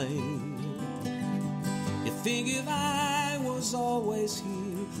I to blame? You think if I was always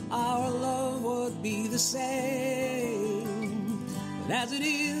here, our love would be the same. But as it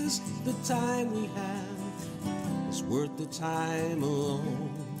is, the time we have is worth the time alone.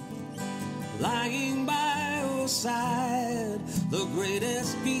 Lying by your side, the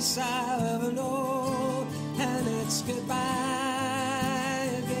greatest peace I've ever known, and it's goodbye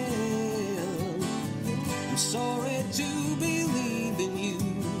again. I'm sorry to be leaving you,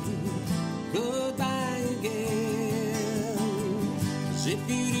 goodbye again. As if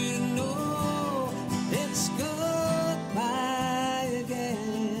you didn't know, it's goodbye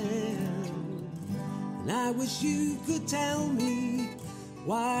again. And I wish you could tell me,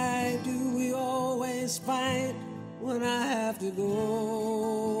 why do we always fight when I have to go?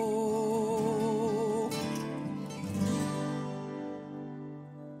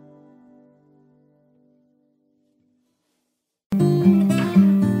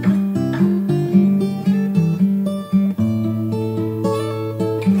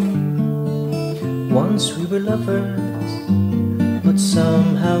 Once we were lovers, but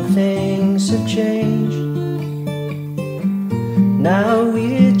somehow things have changed. Now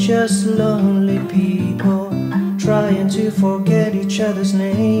we're just lonely people trying to forget each other's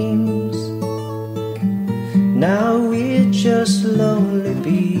names. Now we're just lonely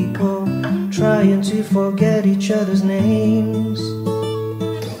people trying to forget each other's names.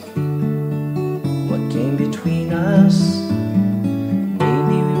 What came between us?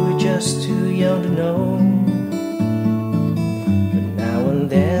 Maybe we were just too young to know. But now and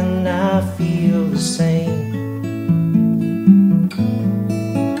then I feel the same.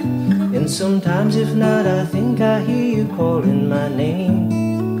 And sometimes if not, I think I hear you calling my name.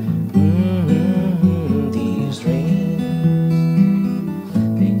 These rains,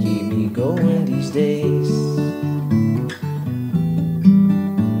 they keep me going these days.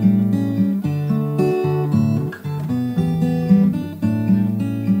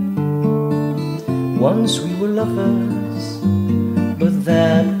 Once we were lovers, but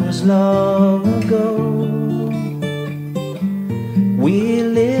that was long ago. We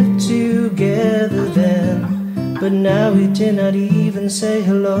lived together then, but now we did not even say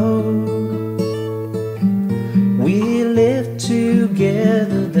hello. We lived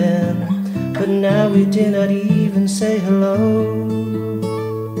together then, but now we did not even say hello.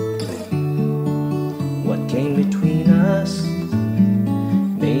 What came between us?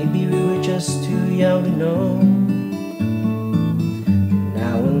 Maybe we were just too young to know.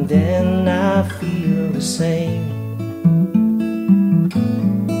 Now and then I feel the same.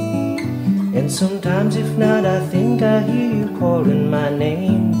 And sometimes if not, I think I hear you calling my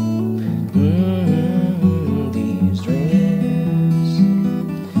name. These rains,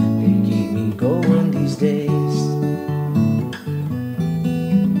 they keep me going these days.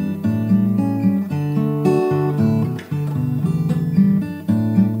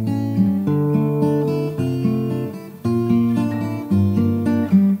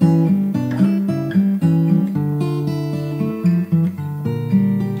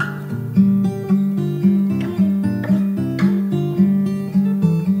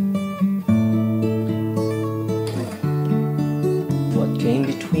 Came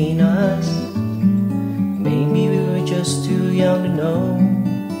between us, maybe we were just too young to know.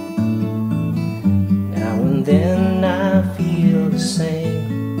 Now and then I feel the same.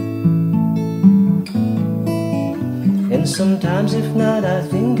 And sometimes if not, I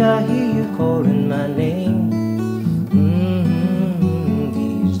think I hear you calling my name.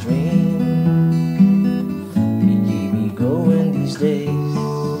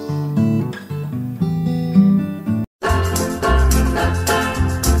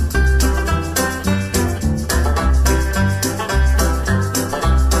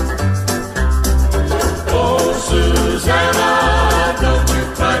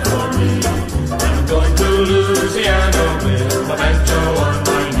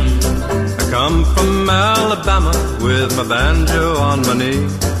 Alabama with my banjo on my knee.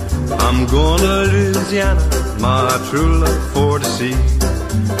 I'm going to Louisiana, my true love for to see.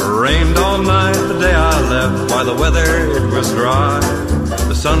 Rained all night the day I left, while the weather it was dry.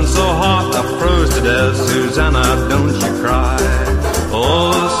 The sun so hot I froze to death. Susana, don't you cry.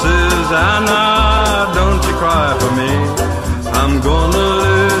 Oh, Susana, don't you cry for me. I'm going to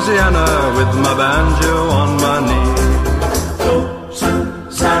Louisiana with my banjo on my knee. Oh,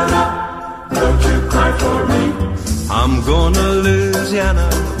 Susana, don't you cry for me. I'm going to Louisiana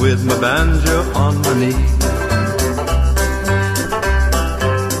with my banjo on my knee.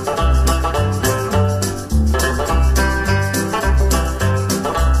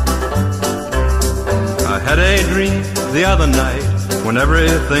 I had a dream the other night when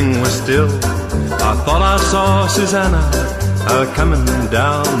everything was still. I thought I saw Susana coming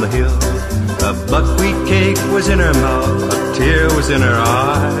down the hill. A buckwheat cake was in her mouth, a tear was in her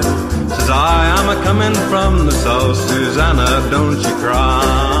eye. Says I'm a-coming from the south, Susana, don't you cry.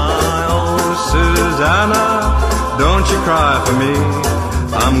 Oh, Susana, don't you cry for me.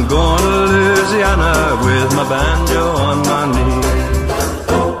 I'm going to Louisiana with my banjo on my knee.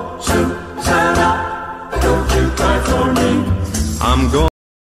 Oh, Susana, don't you cry for me. I'm going.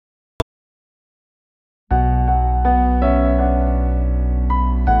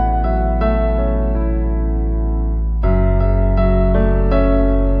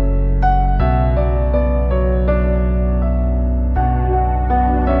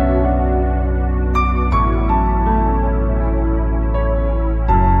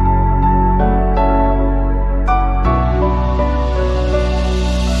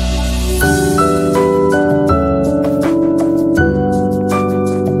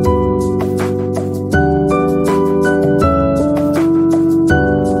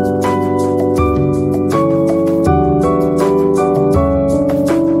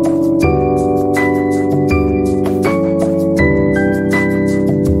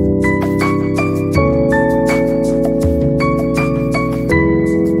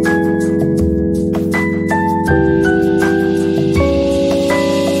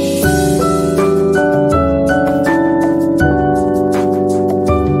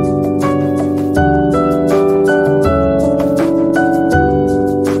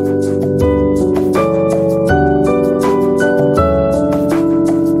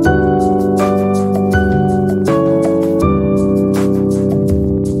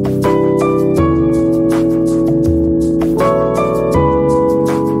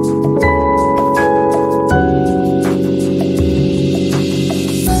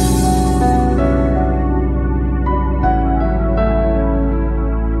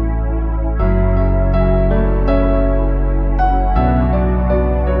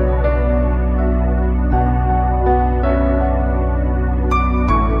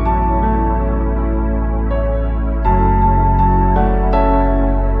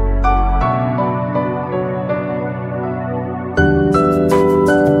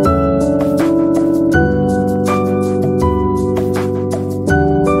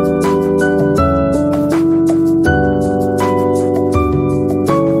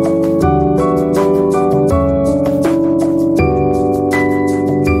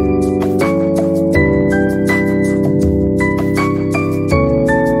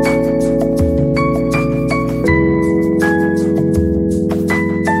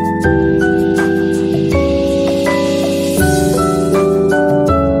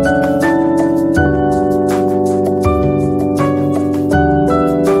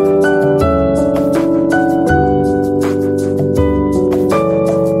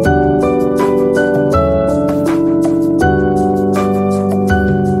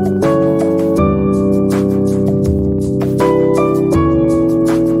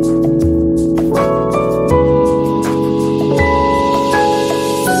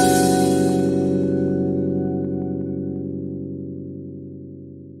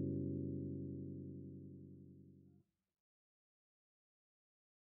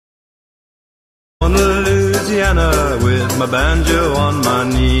 Louisiana with my banjo on my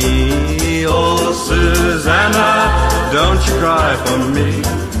knee. Oh, Susana, don't you cry for me.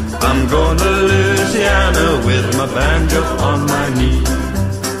 I'm going to Louisiana with my banjo on my knee.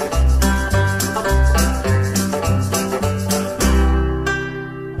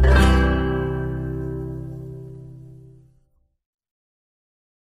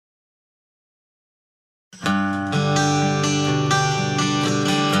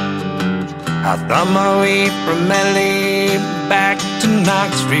 I found my way from LA back to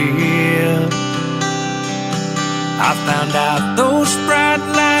Knoxville. I found out those bright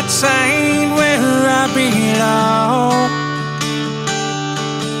lights ain't where I belong.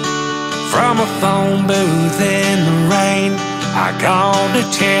 From a phone booth in the rain, I called to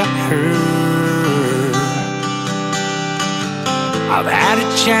tell her I've had a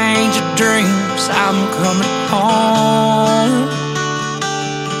change of dreams, I'm coming home.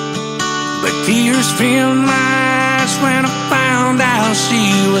 But tears filled my eyes when I found out she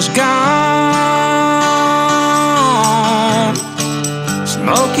was gone.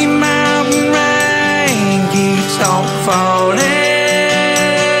 Smoky Mountain rain keeps on falling.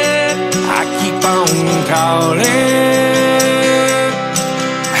 I keep on calling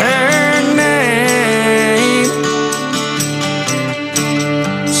her name.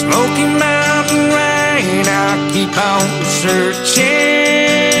 Smoky Mountain rain, I keep on searching.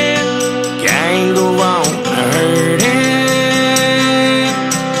 Can't go on hurting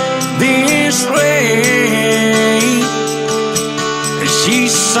this way.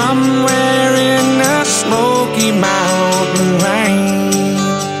 She's somewhere in the Smoky Mountain rain.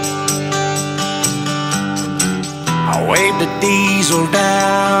 I waved the diesel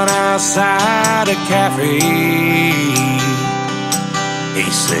down outside a cafe. He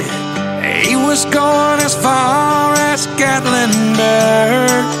said he was going as far as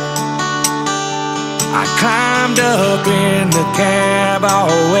Gatlinburg. I climbed up in the cab, all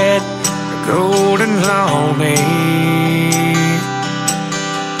wet, cold and lonely.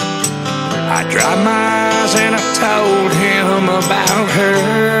 I dried my eyes and I told him about her.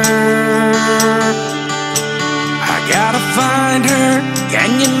 I gotta find her.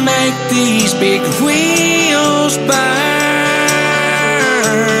 Can you make these big wheels burn?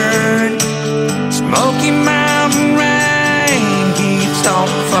 Smoky Mountain rain keeps on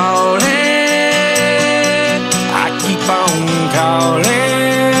falling. I keep on calling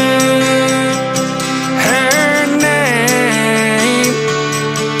her name.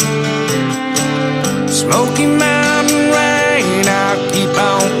 Smoky Mountain rain, I keep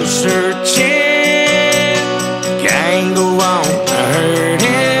on searching. Can't go on hurting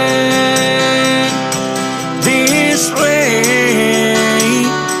this way.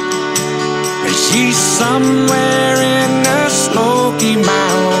 She's somewhere in the Smoky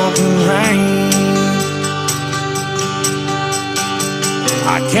Mountain rain.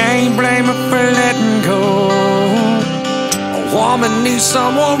 I can't blame her for letting go. A woman needs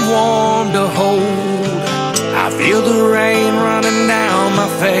someone warm to hold. I feel the rain running down my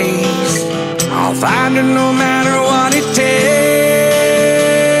face. I'll find her no matter what it takes.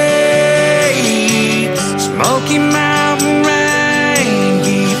 Smoky Mountain rain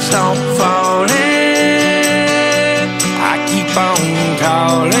keeps on falling. I keep on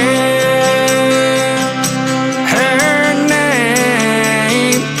calling her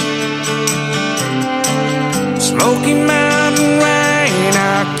name. Smoky Mountain rain, I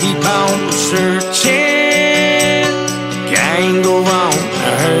keep on searching. Can't go on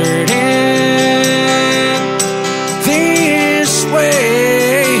hurting this way.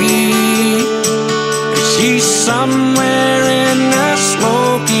 She's somewhere in the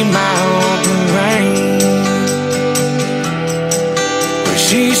Smoky Mountain rain.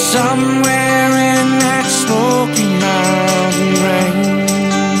 She's somewhere in that Smoky Mountain rain.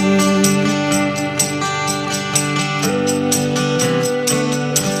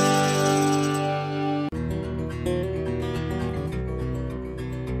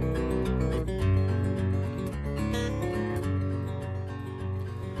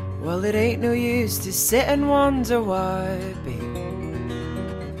 Well, it ain't no use to sit and wonder why, babe.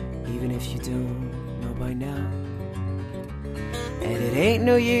 Even if you don't know by now. And it ain't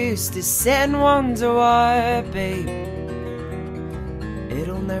no use to sit and wonder why, babe.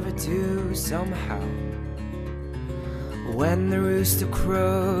 It'll never do somehow. When the rooster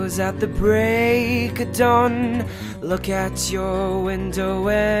crows at the break of dawn, look at your window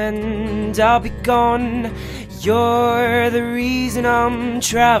and I'll be gone. You're the reason I'm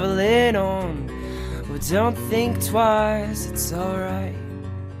traveling on. Well, don't think twice, it's alright.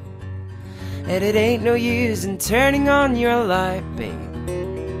 And it ain't no use in turning on your light, babe,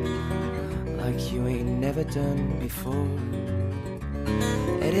 like you ain't never done before.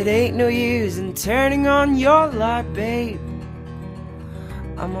 And it ain't no use in turning on your light, babe.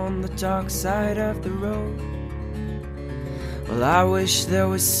 I'm on the dark side of the road. Well, I wish there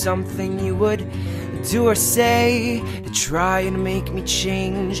was something you would do or say to try and make me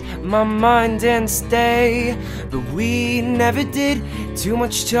change my mind and stay. But we never did too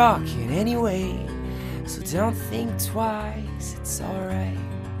much talking anyway, so don't think twice, it's alright.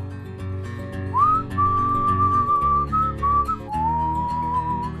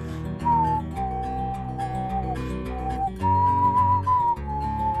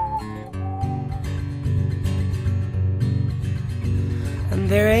 And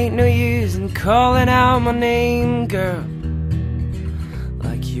There ain't no use in calling out my name, girl,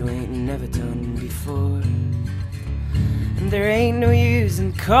 like you ain't never done before. And there ain't no use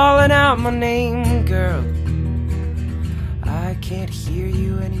in calling out my name, girl, I can't hear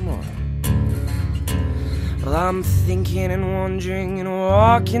you anymore. Well, I'm thinking and wondering and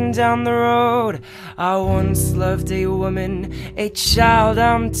walking down the road. I once loved a woman, a child,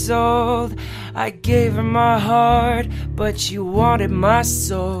 I'm told. I gave her my heart, but you wanted my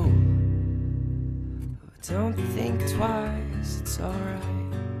soul. Don't think twice, it's alright.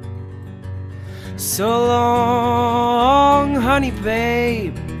 So long, honey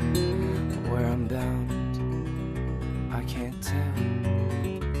babe. Where I'm bound, I can't tell.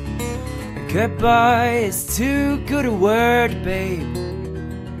 Goodbye is too good a word, babe,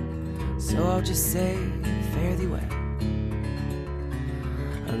 so I'll just say fare thee well.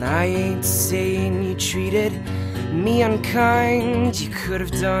 And I ain't saying you treated me unkind, you could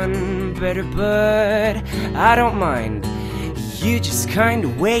have done better, but I don't mind. You just kinda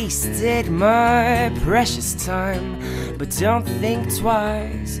wasted my precious time, but don't think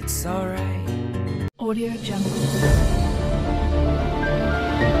twice, it's alright. Audio Jungle.